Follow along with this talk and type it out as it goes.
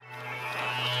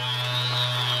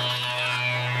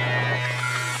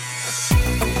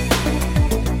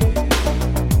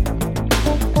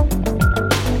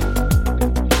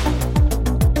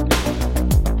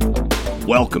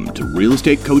Welcome to Real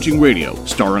Estate Coaching Radio,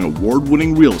 starring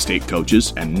award-winning real estate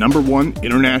coaches and #1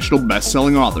 international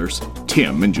best-selling authors,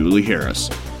 Tim and Julie Harris.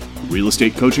 Real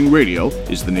Estate Coaching Radio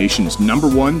is the nation's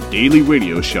 #1 daily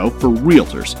radio show for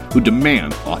realtors who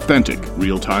demand authentic,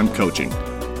 real-time coaching.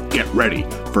 Get ready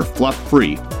for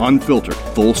fluff-free, unfiltered,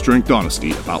 full-strength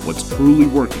honesty about what's truly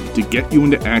working to get you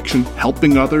into action,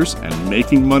 helping others, and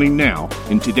making money now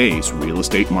in today's real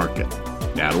estate market.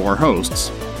 Now to our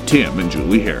hosts, Tim and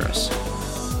Julie Harris.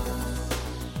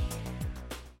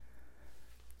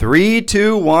 3,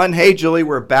 2, 1. Hey, Julie,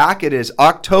 we're back. It is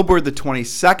October the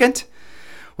 22nd.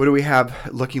 What do we have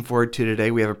looking forward to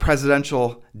today? We have a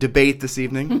presidential debate this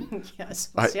evening. Yes,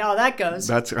 we'll see how that goes.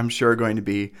 That's, I'm sure, going to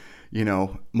be,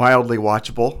 mildly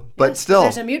watchable, but yes, still.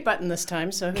 There's a mute button this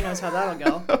time, so who knows how that'll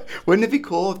go. Wouldn't it be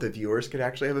cool if the viewers could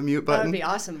actually have a mute button? That would be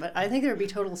awesome, but I think there would be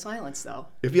total silence, though.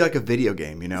 It'd be like a video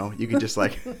game, You could just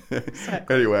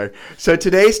Anyway, so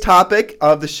today's topic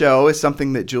of the show is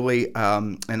something that Julie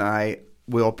and I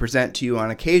will present to you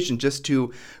on occasion, just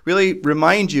to really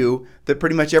remind you that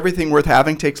pretty much everything worth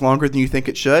having takes longer than you think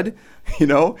it should,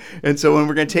 And so when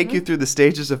we're going to take you through the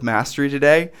stages of mastery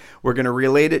today, we're going to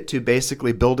relate it to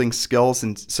basically building skills,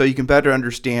 and so you can better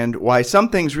understand why some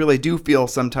things really do feel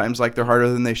sometimes like they're harder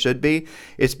than they should be.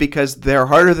 It's because they're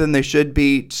harder than they should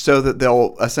be so that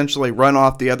they'll essentially run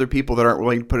off the other people that aren't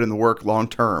willing to put in the work long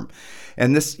term.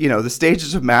 And this, the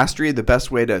stages of mastery, the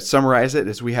best way to summarize it,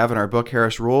 as we have in our book,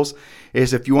 Harris Rules,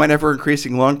 is if you want ever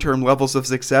increasing long-term levels of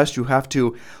success, you have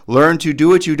to learn to do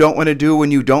what you don't want to do when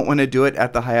you don't want to do it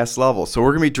at the highest level. So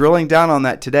we're going to be drilling down on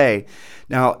that today.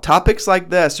 Now, topics like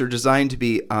this are designed to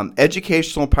be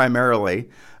educational primarily,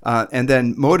 and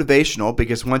then motivational,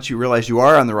 because once you realize you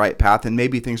are on the right path and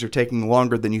maybe things are taking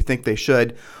longer than you think they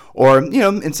should, or,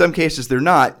 in some cases they're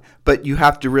not, but you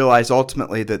have to realize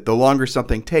ultimately that the longer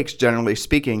something takes, generally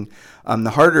speaking, the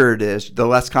harder it is, the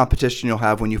less competition you'll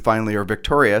have when you finally are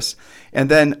victorious. And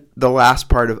then the last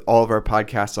part of all of our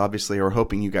podcasts, obviously, are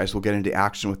hoping you guys will get into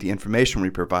action with the information we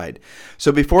provide.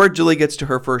 So before Julie gets to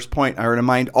her first point, I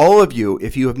remind all of you,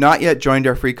 if you have not yet joined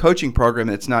our free coaching program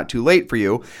and it's not too late for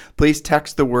you, please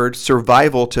text the word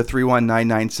survival to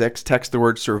 31996. Text the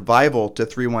word survival to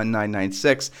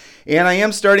 31996. And I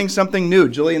am starting something new.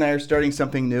 Julie and I are starting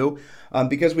something new.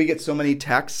 Because we get so many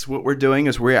texts, what we're doing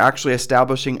is we're actually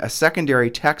establishing a secondary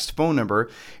text phone number.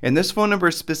 And this phone number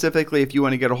is specifically if you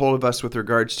want to get a hold of us with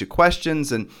regards to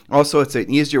questions. And also it's an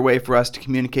easier way for us to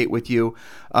communicate with you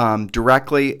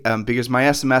directly, because my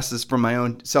SMSs from my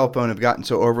own cell phone have gotten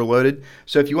so overloaded.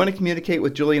 So if you want to communicate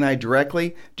with Julie and I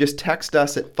directly, just text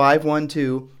us at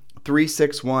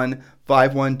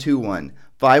 512-361-5121.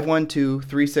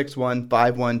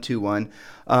 512-361-5121.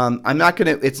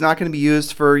 It's not gonna be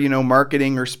used for,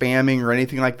 marketing or spamming or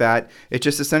anything like that. It's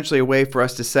just essentially a way for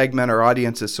us to segment our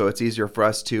audiences so it's easier for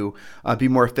us to be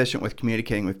more efficient with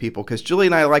communicating with people. Because Julie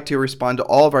and I like to respond to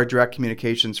all of our direct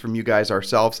communications from you guys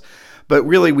ourselves. But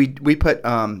really, we put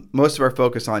most of our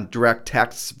focus on direct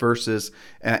texts versus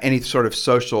any sort of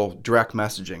social direct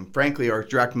messaging. Frankly, our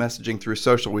direct messaging through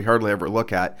social we hardly ever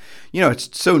look at. You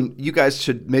guys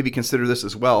should maybe consider this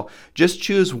as well. Just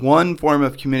choose one form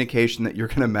of communication that you're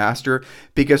going to master,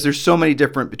 because there's so many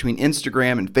different between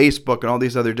Instagram and Facebook and all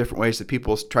these other different ways that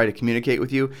people try to communicate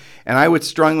with you. And I would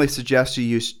strongly suggest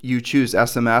you choose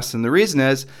SMS. And the reason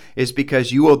is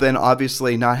because you will then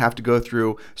obviously not have to go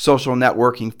through social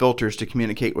networking filters to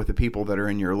communicate with the people that are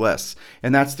in your lists.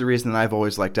 And that's the reason that I've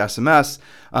always liked SMS.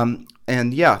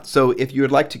 So if you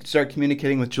would like to start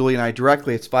communicating with Julie and I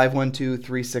directly, it's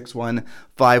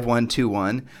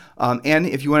 512-361-5121. And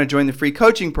if you want to join the free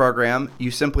coaching program,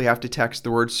 you simply have to text the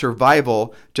word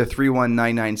survival to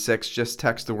 31996. Just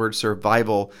text the word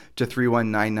survival to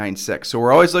 31996. So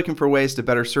we're always looking for ways to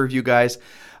better serve you guys.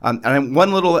 And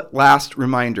one little last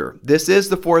reminder, this is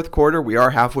the fourth quarter. We are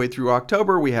halfway through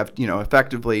October. We have,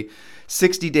 effectively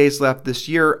 60 days left this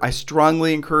year. I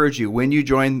strongly encourage you, when you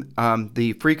join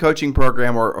the free coaching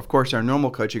program, or of course our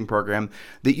normal coaching program,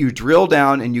 that you drill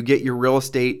down and you get your real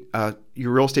estate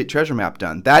treasure map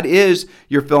done. That is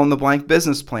your fill-in-the-blank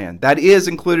business plan. That is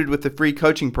included with the free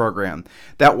coaching program.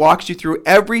 That walks you through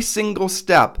every single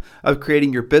step of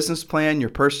creating your business plan, your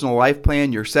personal life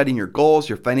plan, your setting your goals,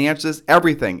 your finances,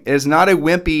 everything. It is not a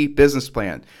wimpy business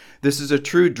plan. This is a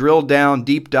true drill down,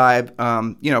 deep dive,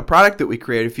 product that we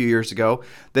created a few years ago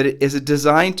that is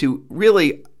designed to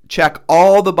really check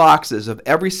all the boxes of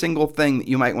every single thing that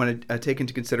you might want to take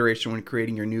into consideration when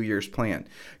creating your New Year's plan.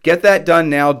 Get that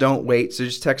done now. Don't wait. So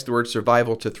just text the word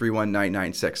survival to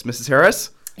 31996. Mrs.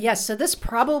 Harris? Yes, so this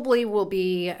probably will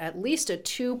be at least a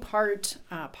two-part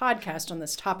podcast on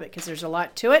this topic because there's a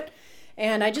lot to it.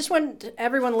 And I just want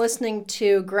everyone listening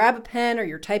to grab a pen or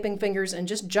your typing fingers and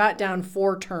just jot down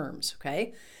 4 terms,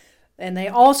 okay? And they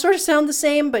all sort of sound the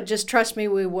same, but just trust me,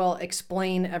 we will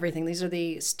explain everything. These are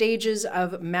the stages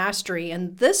of mastery,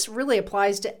 and this really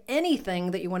applies to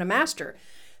anything that you want to master.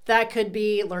 That could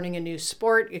be learning a new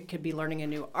sport. It could be learning a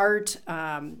new art.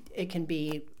 It can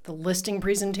be the listing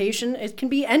presentation. It can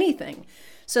be anything.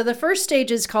 So the first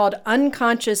stage is called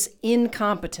unconscious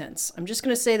incompetence. I'm just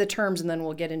going to say the terms and then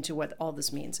we'll get into what all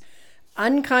this means.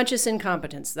 Unconscious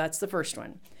incompetence, that's the first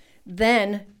one.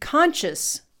 Then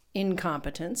conscious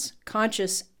incompetence.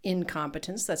 Conscious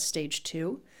incompetence, that's stage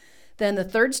 2. Then the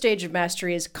third stage of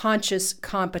mastery is conscious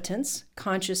competence.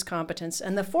 Conscious competence.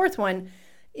 And the fourth one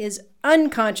is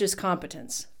unconscious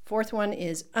competence. Fourth one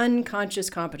is unconscious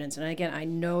competence. And again, I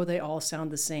know they all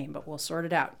sound the same, but we'll sort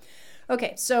it out.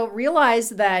 Okay, so realize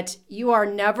that you are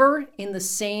never in the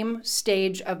same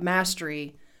stage of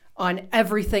mastery on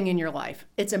everything in your life.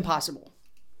 It's impossible.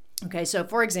 Okay, so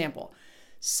for example,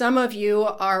 some of you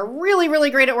are really, really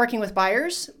great at working with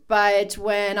buyers, but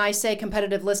when I say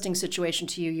competitive listing situation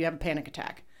to you, you have a panic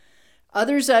attack.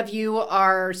 Others of you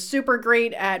are super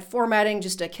great at formatting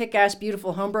just a kick-ass,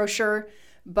 beautiful home brochure,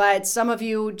 but some of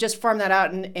you just farm that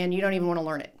out and you don't even want to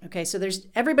learn it. Okay, so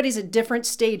everybody's at different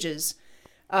stages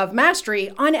of mastery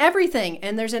on everything,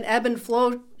 and there's an ebb and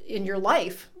flow in your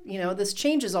life. You know, this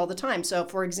changes all the time. So,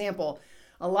 for example,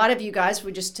 a lot of you guys,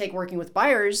 we just take working with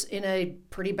buyers in a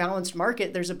pretty balanced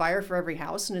market. There's a buyer for every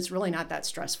house, and it's really not that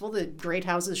stressful. The great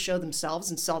houses show themselves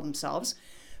and sell themselves.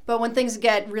 But when things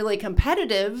get really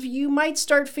competitive, you might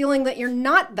start feeling that you're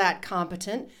not that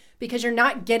competent because you're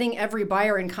not getting every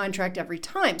buyer in contract every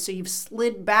time. So you've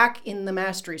slid back in the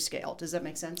mastery scale. Does that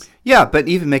make sense? Yeah, but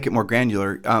even make it more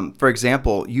granular. For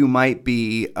example, you might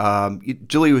be,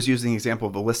 Julie was using the example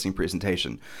of a listing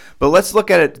presentation, but let's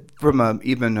look at it from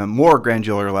even a more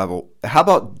granular level. How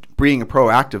about being a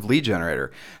proactive lead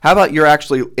generator? How about you're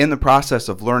actually in the process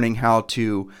of learning how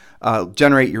to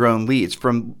generate your own leads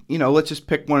from, let's just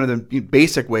pick one of the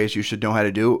basic ways you should know how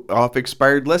to do off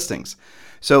expired listings.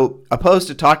 So opposed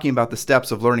to talking about the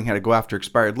steps of learning how to go after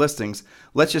expired listings,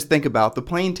 let's just think about the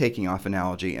plane taking off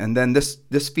analogy. And then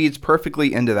this feeds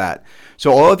perfectly into that.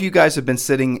 So all of you guys have been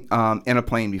sitting in a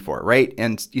plane before, right?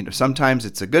 And sometimes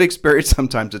it's a good experience,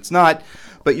 sometimes it's not,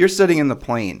 but you're sitting in the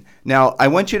plane. Now, I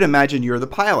want you to imagine you're the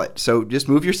pilot. So just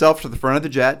move yourself to the front of the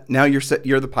jet. Now you're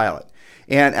the pilot.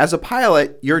 And as a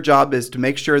pilot, your job is to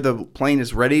make sure the plane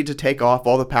is ready to take off,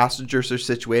 all the passengers are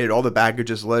situated, all the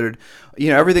baggage is loaded,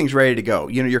 everything's ready to go.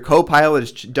 Your co-pilot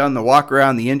has done the walk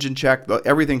around, the engine check,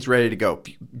 everything's ready to go.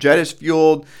 Jet is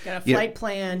fueled. Got a flight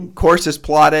plan. Course is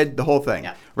plotted, the whole thing.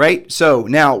 Yeah. Right? So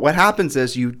now what happens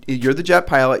is you're the jet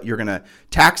pilot. You're going to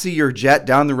taxi your jet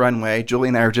down the runway. Julie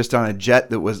and I are just on a jet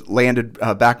that was landed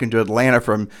back into Atlanta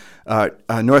from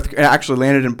actually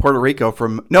landed in Puerto Rico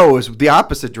it was the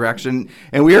opposite direction.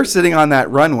 And we are sitting on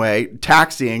that runway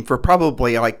taxiing for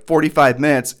probably like 45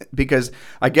 minutes because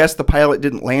I guess the pilot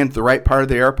didn't land the right part of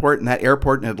the airport. And that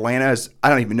airport in Atlanta is, I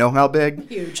don't even know how big.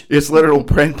 Huge. It's literal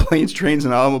planes, trains,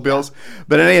 and automobiles. Yeah.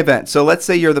 But in any event, so let's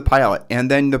say you're the pilot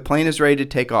and then the plane is ready to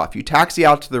take off. You taxi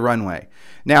out to the runway.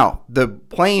 Now, the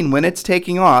plane, when it's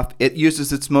taking off, it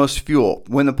uses its most fuel.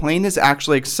 When the plane is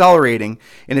actually accelerating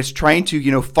and it's trying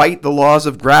to, fight the laws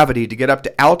of gravity to get up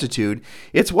to altitude,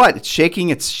 it's what? It's shaking,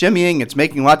 it's shimmying, it's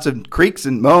making lots of creaks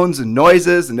and moans and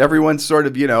noises, and everyone's sort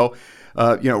of,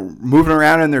 moving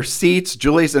around in their seats.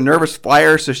 Julie's a nervous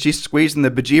flyer, so she's squeezing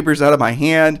the bejeebers out of my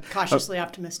hand. Cautiously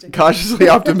optimistic. Cautiously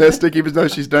optimistic, even though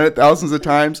she's done it thousands of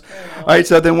times. All right,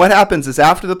 so then what happens is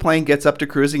after the plane gets up to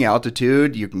cruising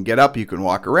altitude, you can get up, you can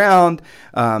walk around.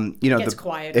 It gets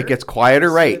quieter. It gets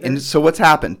quieter, right. Smoother. And so what's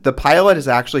happened? The pilot has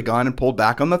actually gone and pulled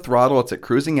back on the throttle. It's at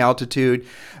cruising altitude.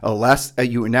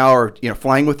 You now are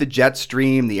flying with the jet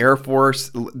stream. The Air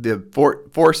Force, the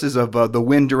forces of the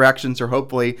wind directions are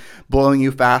hopefully blowing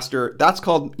you faster. That's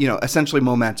called, essentially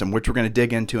momentum, which we're going to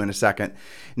dig into in a second.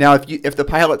 Now, if the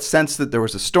pilot sensed that there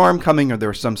was a storm coming or there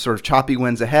was some sort of choppy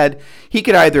winds ahead, he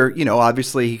could either,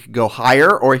 obviously he could go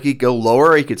higher or he could go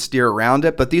lower, or he could steer around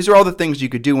it. But these are all the things you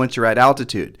could do once you're at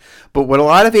altitude. But what a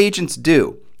lot of agents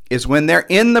do is when they're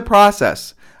in the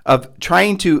process of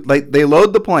trying to, they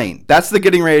load the plane. That's the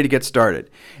getting ready to get started.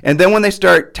 And then when they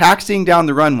start taxiing down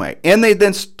the runway and they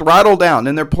then throttle down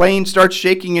and their plane starts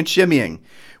shaking and shimmying,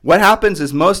 what happens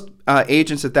is most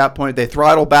agents at that point, they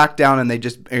throttle back down and they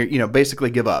just,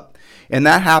 basically give up. And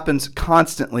that happens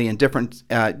constantly in different,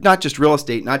 not just real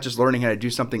estate, not just learning how to do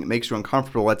something that makes you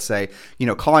uncomfortable, let's say,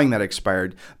 calling that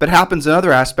expired, but happens in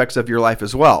other aspects of your life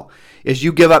as well, is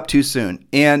you give up too soon.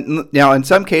 And now in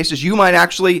some cases, you might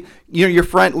actually your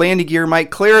front landing gear might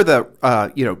clear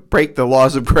break the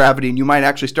laws of gravity, and you might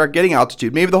actually start getting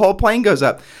altitude. Maybe the whole plane goes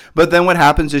up. But then what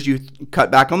happens is you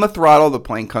cut back on the throttle, the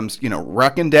plane comes,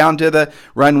 wrecking down to the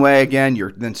runway again.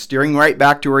 You're then steering right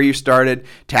back to where you started,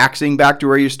 taxiing back to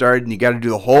where you started, and you got to do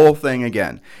the whole thing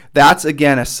again. That's,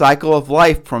 again, a cycle of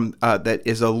life from that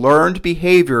is a learned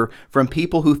behavior from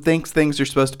people who think things are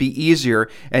supposed to be easier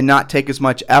and not take as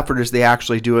much effort as they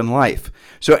actually do in life.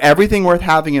 So everything worth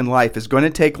having in life is going to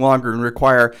take longer and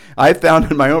require, I've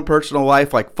found in my own personal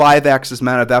life, like 5x as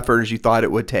amount of effort as you thought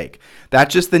it would take.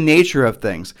 That's just the nature of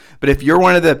things. But if you're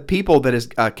one of the people that is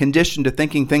conditioned to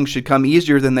thinking things should come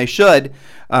easier than they should,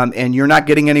 and you're not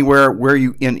getting anywhere where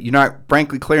you're not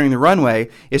frankly clearing the runway,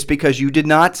 it's because you did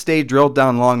not stay drilled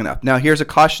down long enough. Now, here's a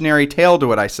cautionary tale to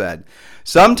what I said.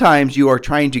 Sometimes you are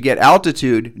trying to get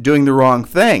altitude doing the wrong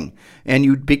thing,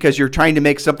 and because you're trying to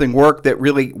make something work that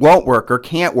really won't work or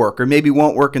can't work or maybe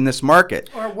won't work in this market.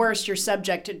 Or worse, you're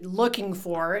subject to looking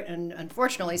for, and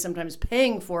unfortunately sometimes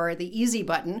paying for, the easy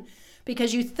button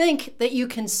because you think that you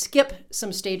can skip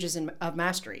some stages of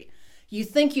mastery. You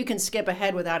think you can skip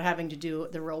ahead without having to do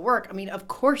the real work. I mean, of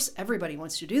course, everybody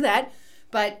wants to do that,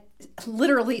 but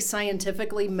literally,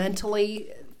 scientifically,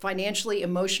 mentally, financially,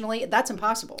 emotionally, that's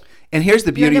impossible. And here's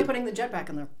the beauty. You end up putting the jet back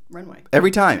on the runway.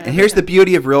 Every time. And here's the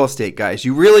beauty of real estate, guys.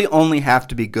 You really only have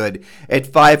to be good at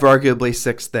 5, arguably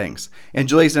 6 things. And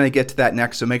Julie's going to get to that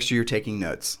next, so make sure you're taking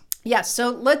notes. Yes, so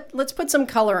let's put some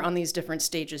color on these different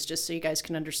stages just so you guys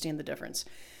can understand the difference.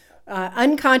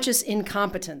 Unconscious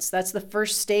incompetence, that's the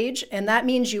first stage, and that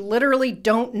means you literally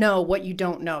don't know what you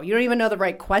don't know. You don't even know the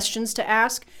right questions to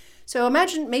ask. So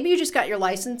imagine maybe you just got your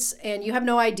license and you have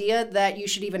no idea that you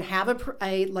should even have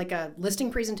a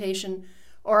listing presentation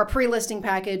or a pre-listing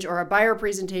package or a buyer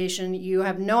presentation. You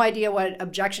have no idea what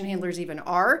objection handlers even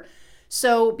are.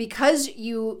 So because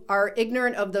you are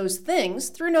ignorant of those things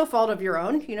through no fault of your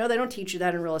own, they don't teach you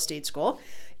that in real estate school.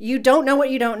 You don't know what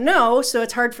you don't know, so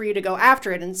it's hard for you to go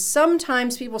after it. And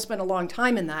sometimes people spend a long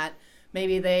time in that.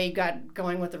 Maybe they got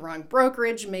going with the wrong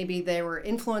brokerage. Maybe they were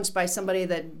influenced by somebody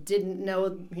that didn't know,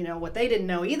 what they didn't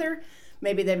know either.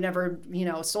 Maybe they've never,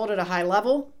 sold at a high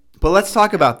level. But let's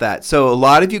talk about that. So a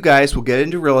lot of you guys will get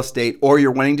into real estate, or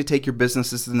you're wanting to take your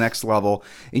businesses to the next level,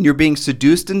 and you're being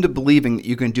seduced into believing that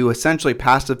you can do essentially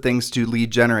passive things to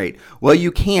lead generate. Well,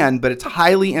 you can, but it's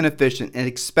highly inefficient and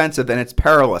expensive, and it's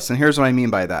perilous. And here's what I mean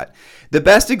by that. The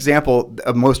best example,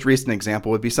 a most recent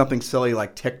example, would be something silly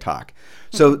like TikTok.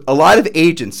 So a lot of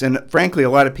agents, and frankly, a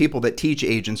lot of people that teach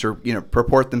agents or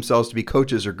purport themselves to be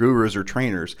coaches or gurus or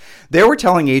trainers, they were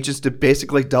telling agents to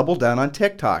basically double down on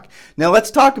TikTok. Now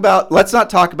let's not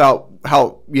talk about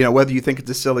how whether you think it's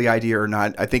a silly idea or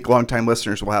not. I think longtime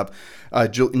listeners will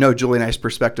have Julie and I's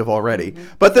perspective already.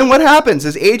 Mm-hmm. But then what happens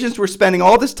is agents were spending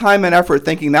all this time and effort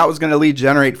thinking that was going to lead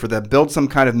generate for them, build some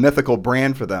kind of mythical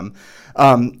brand for them,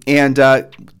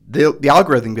 the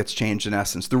algorithm gets changed in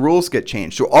essence. The rules get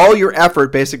changed. So all your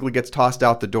effort basically gets tossed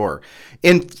out the door.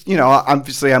 And,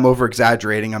 obviously I'm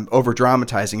over-exaggerating, I'm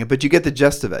over-dramatizing it, but you get the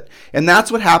gist of it. And that's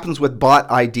what happens with bot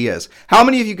ideas. How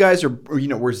many of you guys were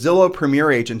Zillow Premier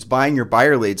agents buying your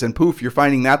buyer leads, and poof, you're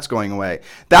finding that's going away?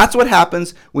 That's what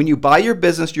happens when you buy your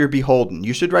business, you're beholden.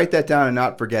 You should write that down and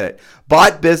not forget it.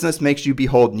 Bot business makes you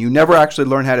beholden. You never actually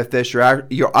learn how to fish.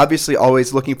 You're obviously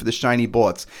always looking for the shiny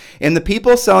bullets. And the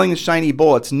people selling the shiny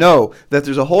bullets know that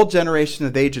there's a whole generation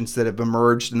of agents that have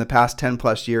emerged in the past 10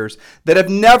 plus years that have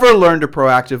never learned to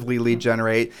proactively lead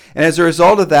generate. And as a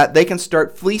result of that, they can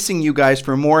start fleecing you guys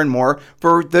for more and more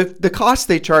for the cost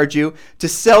they charge you to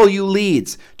sell you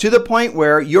leads, to the point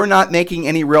where you're not making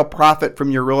any real profit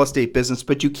from your real estate business,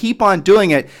 but you keep on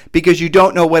doing it because you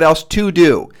don't know what else to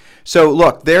do. So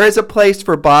look, there is a place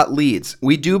for bot leads.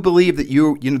 We do believe that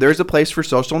there's a place for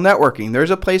social networking.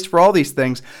 There's a place for all these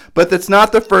things, but that's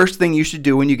not the first thing you should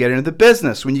do when you get into the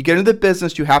business. When you get into the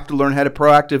business, you have to learn how to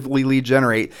proactively lead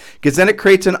generate, because then it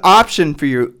creates an option for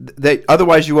you that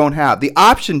otherwise you won't have. The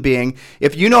option being,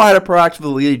 if you know how to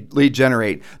proactively lead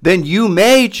generate, then you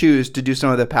may choose to do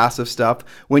some of the passive stuff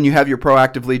when you have your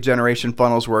proactive lead generation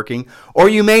funnels working, or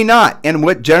you may not. And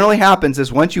what generally happens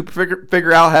is once you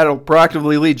figure out how to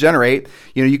proactively lead generate,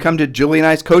 you come to Julie and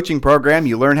I's coaching program,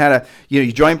 you learn how to,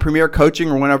 you join Premier Coaching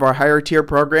or one of our higher tier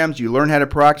programs, you learn how to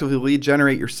proactively lead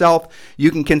generate yourself.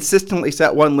 You can can consistently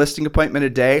set one listing appointment a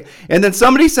day, and then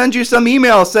somebody sends you some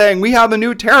email saying we have a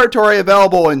new territory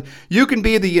available and you can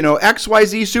be the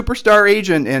XYZ superstar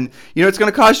agent, and it's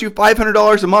going to cost you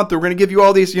 $500 a month. We're going to give you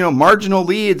all these marginal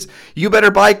leads. You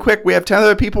better buy quick. We have 10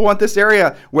 other people want this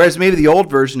area. Whereas maybe the old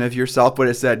version of yourself would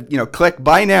have said, click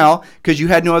buy now because you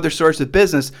had no other source of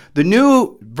business. The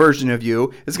new version of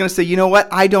you is going to say, you know what?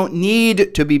 I don't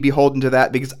need to be beholden to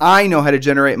that because I know how to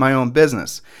generate my own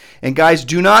business. And guys,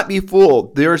 do not be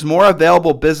fooled. There's more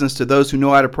available business to those who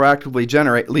know how to proactively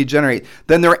lead generate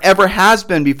than there ever has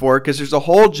been before, because there's a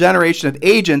whole generation of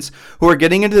agents who are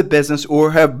getting into the business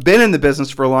or have been in the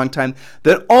business for a long time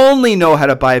that only know how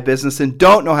to buy a business and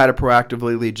don't know how to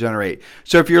proactively lead generate.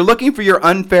 So if you're looking for your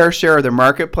unfair share of the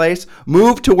marketplace,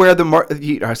 move to where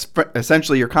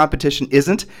essentially your competition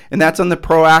isn't, and that's on the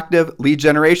proactive lead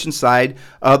generation side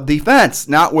of the fence,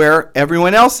 not where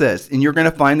everyone else is. And you're going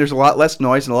to find there's a lot less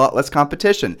noise and a lot less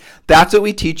competition. That's what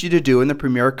we teach you to do in the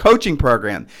Premier Coaching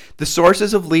Program. The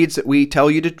sources of leads that we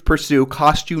tell you to pursue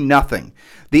cost you nothing.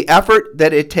 The effort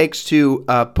that it takes to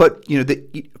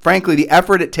the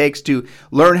effort it takes to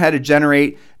learn how to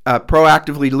generate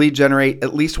proactively lead generate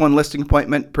at least one listing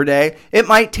appointment per day, it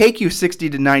might take you 60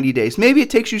 to 90 days. Maybe it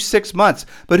takes you 6 months,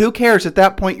 but who cares? At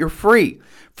that point, you're free.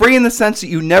 Free in the sense that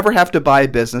you never have to buy a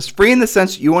business. Free in the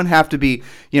sense that you won't have to be,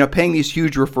 paying these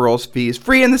huge referrals fees.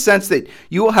 Free in the sense that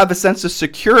you will have a sense of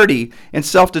security and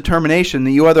self-determination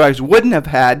that you otherwise wouldn't have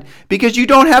had, because you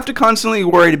don't have to constantly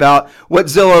worry about what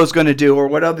Zillow is going to do or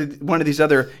what one of these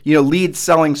other, lead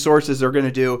selling sources are going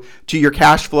to do to your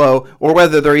cash flow, or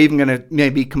whether they're even going to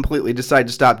maybe completely decide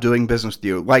to stop doing business with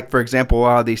you. Like, for example, a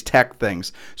lot of these tech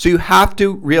things. So you have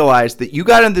to realize that you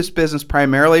got in this business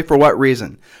primarily for what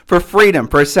reason? For freedom,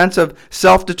 for a sense of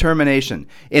self-determination.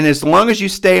 And as long as you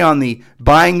stay on the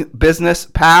buying business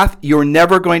path, you're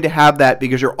never going to have that,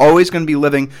 because you're always going to be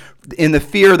living in the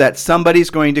fear that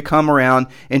somebody's going to come around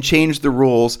and change the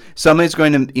rules. Somebody's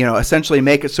going to, essentially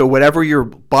make it so whatever your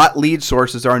bought lead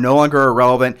sources are no longer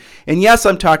irrelevant. And yes,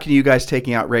 I'm talking to you guys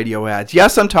taking out radio ads.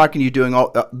 Yes, I'm talking to you doing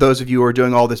those of you who are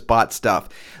doing all this bot stuff.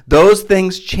 Those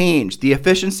things change. The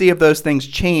efficiency of those things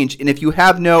change. And if you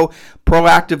have no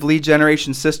proactive lead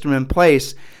generation system in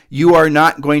place, you are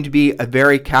not going to be a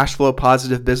very cash flow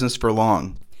positive business for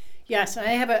long. Yes, I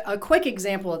have a quick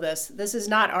example of this. This is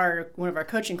not one of our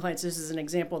coaching clients. This is an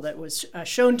example that was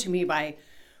shown to me by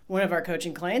one of our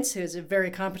coaching clients, who is a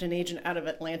very competent agent out of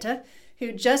Atlanta,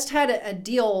 who just had a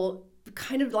deal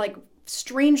kind of like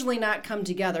strangely not come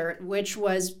together, which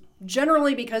was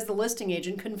generally because the listing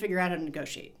agent couldn't figure out how to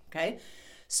negotiate, okay?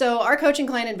 So our coaching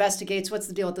client investigates, what's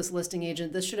the deal with this listing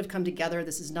agent? This should have come together.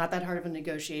 This is not that hard of a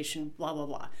negotiation, blah, blah,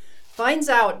 blah. Finds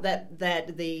out that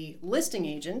the listing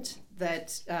agent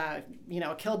that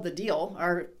killed the deal,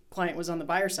 our client was on the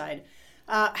buyer side,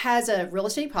 has a real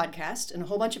estate podcast and a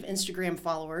whole bunch of Instagram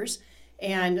followers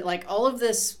and like all of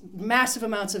this massive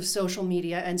amounts of social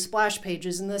media and splash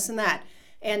pages and this and that,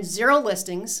 and 0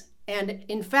 listings, and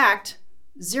in fact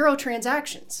 0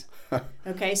 transactions.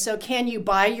 Okay, so can you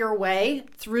buy your way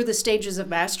through the stages of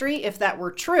mastery? If that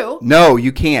were true, no,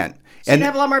 you can't. So you'd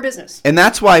have a lot more business. And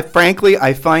that's why, frankly,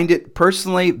 I find it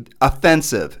personally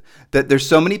offensive that there's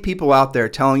so many people out there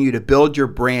telling you to build your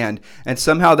brand, and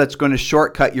somehow that's going to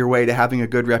shortcut your way to having a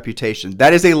good reputation.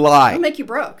 That is a lie. It'll make you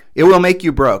broke. It will make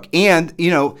you broke. And,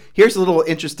 here's a little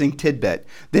interesting tidbit.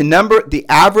 The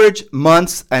average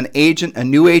months a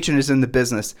new agent is in the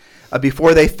business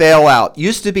before they fail out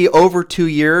used to be over 2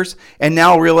 years, and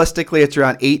now realistically it's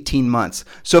around 18 months.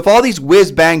 So if all these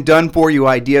whiz-bang done-for-you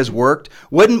ideas worked,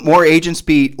 wouldn't more agents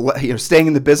be staying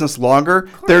in the business longer?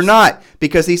 They're not,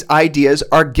 because these ideas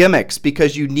are gimmicks,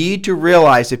 because you need to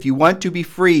realize if you want to be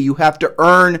free, you have to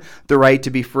earn the right to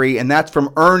be free, and that's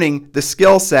from earning the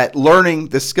skill set, learning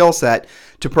the skill set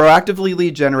to proactively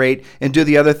lead generate and do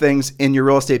the other things in your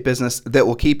real estate business that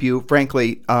will keep you,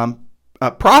 frankly,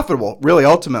 profitable, really,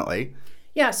 ultimately.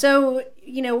 Yeah, so,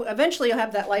 eventually you'll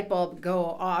have that light bulb go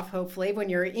off, hopefully, when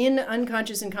you're in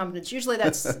unconscious incompetence. Usually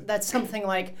that's something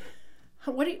like,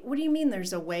 what do you mean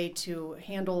there's a way to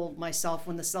handle myself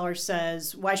when the seller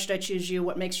says, why should I choose you?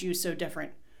 What makes you so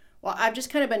different? Well, I've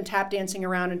just kind of been tap dancing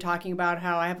around and talking about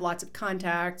how I have lots of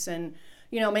contacts and,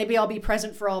 maybe I'll be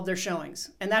present for all of their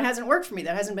showings. And that hasn't worked for me.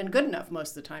 That hasn't been good enough most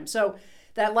of the time. So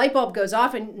that light bulb goes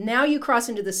off, and now you cross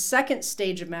into the second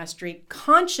stage of mastery,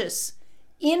 conscious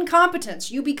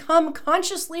incompetence. You become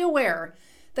consciously aware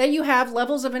that you have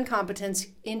levels of incompetence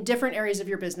in different areas of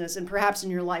your business and perhaps in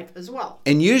your life as well.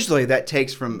 And usually that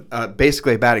takes from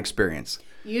basically a bad experience.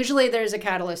 Usually there's a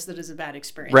catalyst that is a bad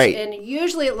experience. Right. And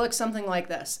usually it looks something like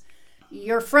this.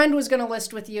 your friend was going to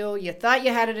list with you. You thought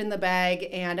you had it in the bag.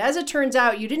 And as it turns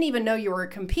out, you didn't even know you were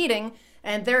competing.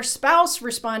 And their spouse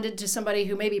responded to somebody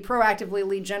who maybe proactively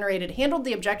lead generated, handled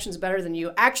the objections better than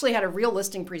you, actually had a real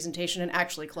listing presentation and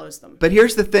actually closed them. But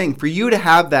here's the thing. For you to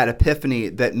have that epiphany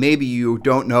that maybe you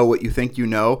don't know what you think you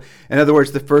know, in other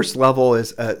words, the first level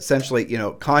is essentially,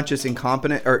 conscious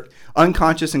incompetent or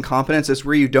unconscious incompetence. Is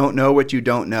where you don't know what you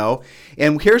don't know.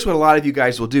 And here's what a lot of you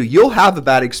guys will do. You'll have a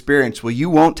bad experience where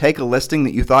you won't take a listing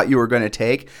that you thought you were going to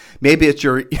take. Maybe it's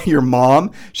your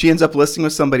mom. She ends up listing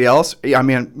with somebody else. I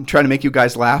mean, I'm trying to make you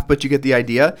guys laugh, but you get the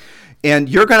idea. And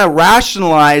you're going to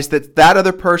rationalize that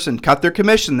other person cut their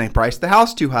commission. They priced the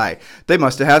house too high. They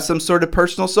must have had some sort of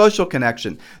personal social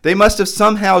connection. They must have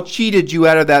somehow cheated you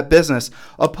out of that business,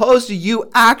 opposed to you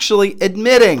actually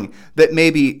admitting that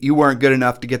maybe you weren't good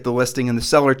enough to get the listing and the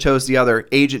seller chose the other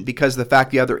agent because of the fact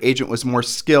the other agent was more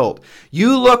skilled.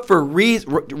 You look for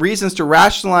reasons to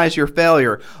rationalize your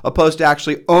failure, opposed to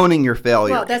actually owning your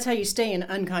failure. Well, that's how you stay in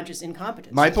unconscious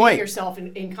incompetence. My point. You keep yourself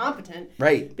incompetent.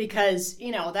 Right. Because,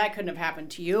 that couldn't have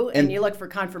happened to you. And you look for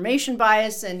confirmation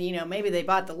bias and, maybe they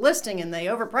bought the listing and they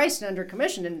overpriced it under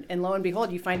commission. And lo and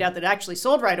behold, you find out that it actually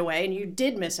sold right away and you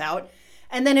did miss out.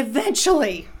 And then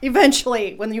eventually,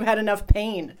 when you had enough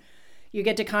pain, you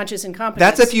get to conscious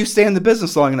incompetence. That's if you stay in the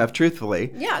business long enough,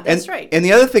 truthfully. Yeah, that's right. And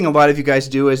the other thing a lot of you guys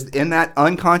do is in that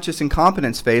unconscious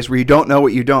incompetence phase where you don't know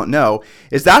what you don't know,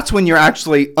 is that's when you're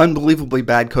actually unbelievably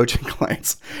bad coaching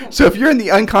clients. So if you're in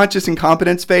the unconscious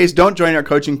incompetence phase, don't join our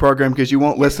coaching program because you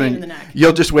won't listen.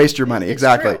 You'll just waste your money.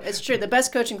 Exactly. It's true. The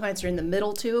best coaching clients are in the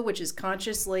middle two, which is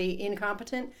consciously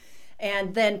incompetent,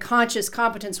 and then conscious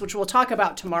competence, which we'll talk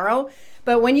about tomorrow.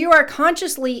 But when you are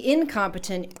consciously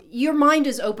incompetent, your mind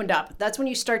is opened up. That's when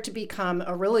you start to become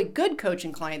a really good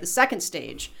coaching client, the second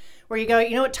stage, where you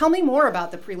go, tell me more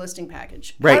about the pre-listing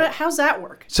package. Right. How's that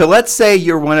work? So let's say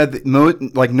you're one of the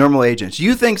normal agents.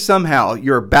 You think somehow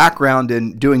your background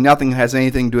in doing nothing has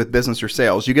anything to do with business or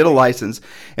sales. You get a license,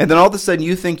 and then all of a sudden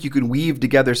you think you can weave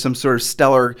together some sort of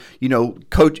stellar,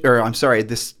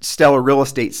 this stellar real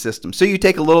estate system. So you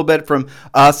take a little bit from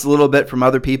us, a little bit from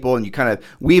other people, and you kind of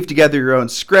weave together your own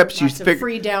scripts. Lots of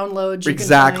free downloads.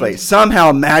 Exactly.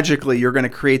 Somehow magically you're going to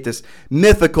create this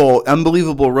mythical,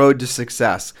 unbelievable road to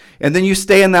success. And then you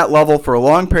stay in that level for a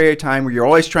long period of time where you're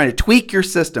always trying to tweak your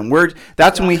system.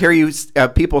 That's when we hear you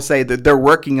people say that they're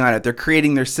working on it. They're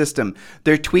creating their system.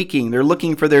 They're tweaking. They're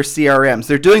looking for their CRMs.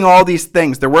 They're doing all these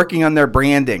things. They're working on their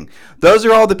branding. Those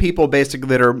are all the people basically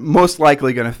that are most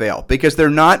likely going to fail because they're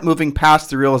not moving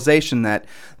past the realization that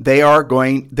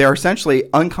they're essentially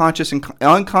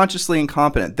unconsciously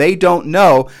incompetent. They don't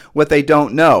know what they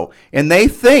don't know. And they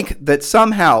think that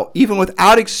somehow, even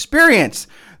without experience,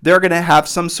 they're going to have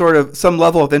some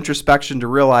level of introspection to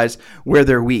realize where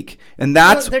they're weak. And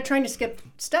they're trying to skip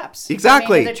steps.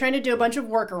 Exactly. They're trying to do a bunch of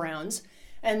workarounds,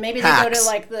 and maybe Hacks.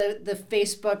 They go to the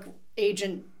Facebook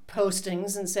agent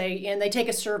postings and they take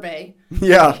a survey.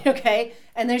 Yeah. Okay.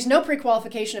 And there's no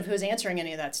pre-qualification of who's answering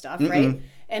any of that stuff, right?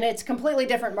 And it's completely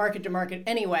different market to market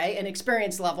anyway, and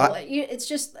experience level.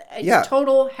 It's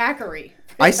total hackery.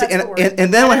 I see.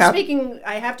 And then what happens?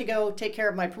 I have to go take care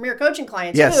of my premier coaching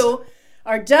clients who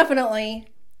are definitely,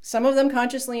 some of them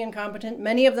consciously incompetent,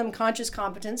 many of them conscious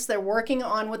competence. They're working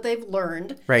on what they've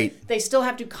learned. Right. They still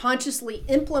have to consciously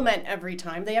implement every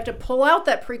time. They have to pull out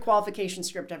that pre-qualification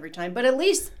script every time. But at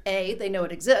least, A, they know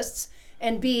it exists,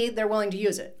 and B, they're willing to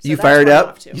use it. So you fired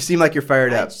up? You seem like you're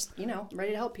fired up. I'm ready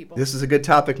to help people. This is a good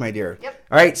topic, my dear. Yep.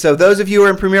 All right, so those of you who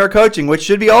are in Premier Coaching, which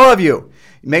should be all of you,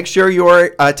 make sure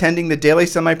you're attending the daily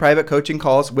semi-private coaching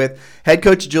calls with head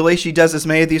coach Julie. She does as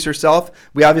many of these herself.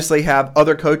 We obviously have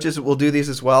other coaches that will do these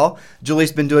as well.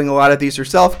 Julie's been doing a lot of these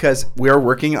herself because we are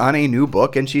working on a new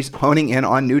book and she's honing in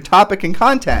on new topic and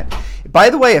content. By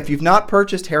the way, if you've not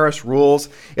purchased Harris Rules,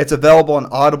 it's available on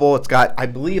Audible. It's got, I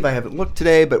believe, I haven't looked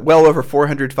today, but well over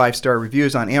 400 5-star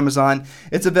reviews on Amazon.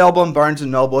 It's available in Barnes &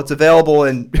 Noble. It's available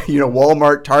in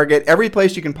Walmart, Target, every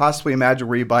place you can possibly imagine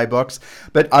where you buy books.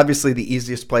 But obviously the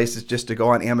easiest place is just to go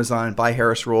on Amazon and buy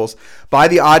Harris Rules. Buy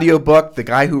the audiobook. The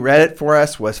guy who read it for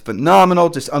us was phenomenal,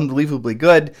 just unbelievably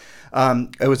good.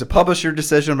 It was a publisher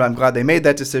decision, but I'm glad they made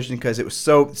that decision because it's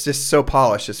just so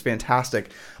polished. It's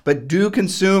fantastic. But do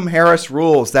consume Harris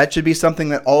Rules. That should be something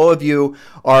that all of you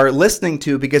are listening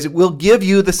to because it will give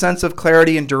you the sense of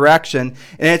clarity and direction.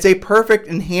 And it's a perfect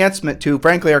enhancement to,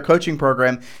 frankly, our coaching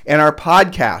program and our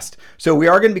podcast. So we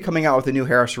are going to be coming out with a new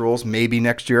Harris Rules maybe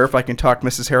next year if I can talk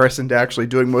Mrs. Harris into actually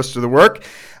doing most of the work.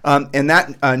 And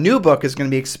that new book is going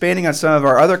to be expanding on some of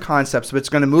our other concepts, but it's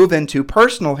going to move into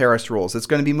personal Harris Rules. It's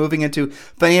going to be moving into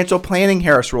financial planning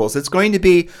Harris Rules. It's going to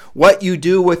be what you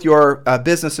do with your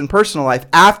business and personal life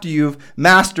after you've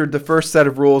mastered the first set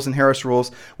of rules in Harris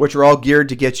Rules, which are all geared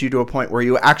to get you to a point where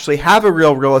you actually have a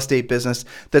real estate business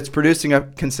that's producing a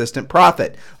consistent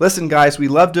profit. Listen, guys, we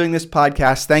love doing this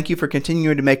podcast. Thank you for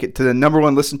continuing to make it to the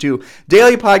 #1 listened to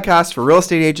daily podcast for real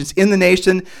estate agents in the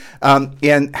nation.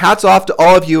 And hats off to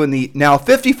all of you in the now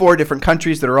 54 different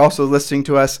countries that are also listening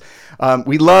to us.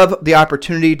 We love the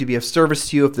opportunity to be of service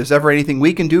to you. If there's ever anything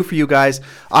we can do for you guys,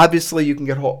 obviously you can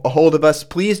get a hold of us.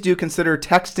 Please do consider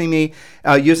texting me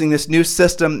using this new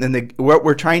system. And what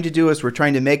we're trying to do is we're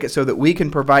trying to make it so that we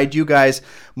can provide you guys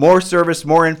more service,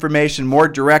 more information, more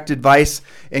direct advice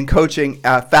and coaching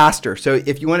faster. So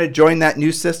if you want to join that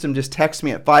new system, just text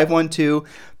me at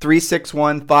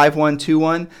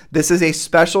 512-361-5121. This is a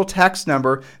special text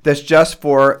number that's just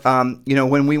for,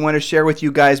 when we want to share with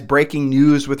you guys breaking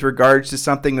news with regards to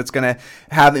something that's going to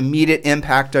have immediate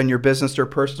impact on your business or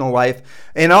personal life.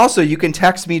 And also you can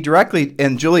text me directly,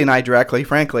 and Julie and I directly,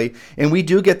 frankly, and we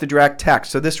do get the direct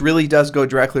text. So this really does go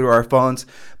directly to our phones.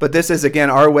 But this is, again,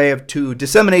 our way to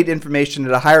disseminate information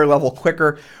at a higher level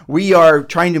quicker. We are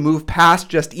trying to move past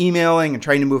just emailing and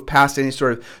trying to move past any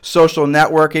sort of social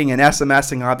networking, and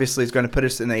SMSing obviously is going to put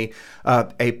us in a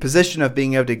position of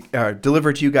being able to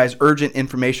deliver to you guys urgent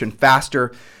information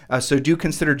faster. So do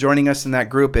consider joining us in that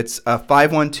group. It's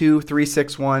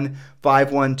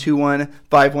 512-361-5121,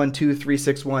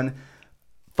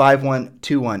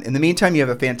 512-361-5121. In the meantime, you have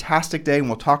a fantastic day, and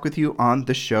we'll talk with you on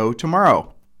the show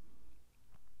tomorrow.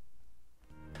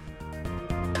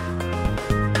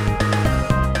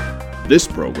 This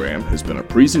program has been a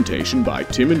presentation by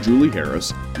Tim and Julie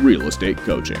Harris, Real Estate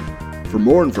Coaching. For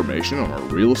more information on our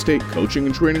real estate coaching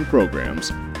and training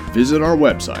programs, visit our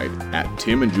website at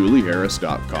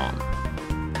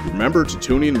timandjulieharris.com. Remember to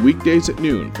tune in weekdays at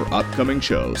noon for upcoming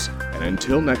shows, and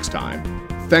until next time,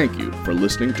 thank you for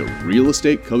listening to Real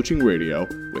Estate Coaching Radio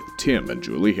with Tim and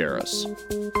Julie Harris.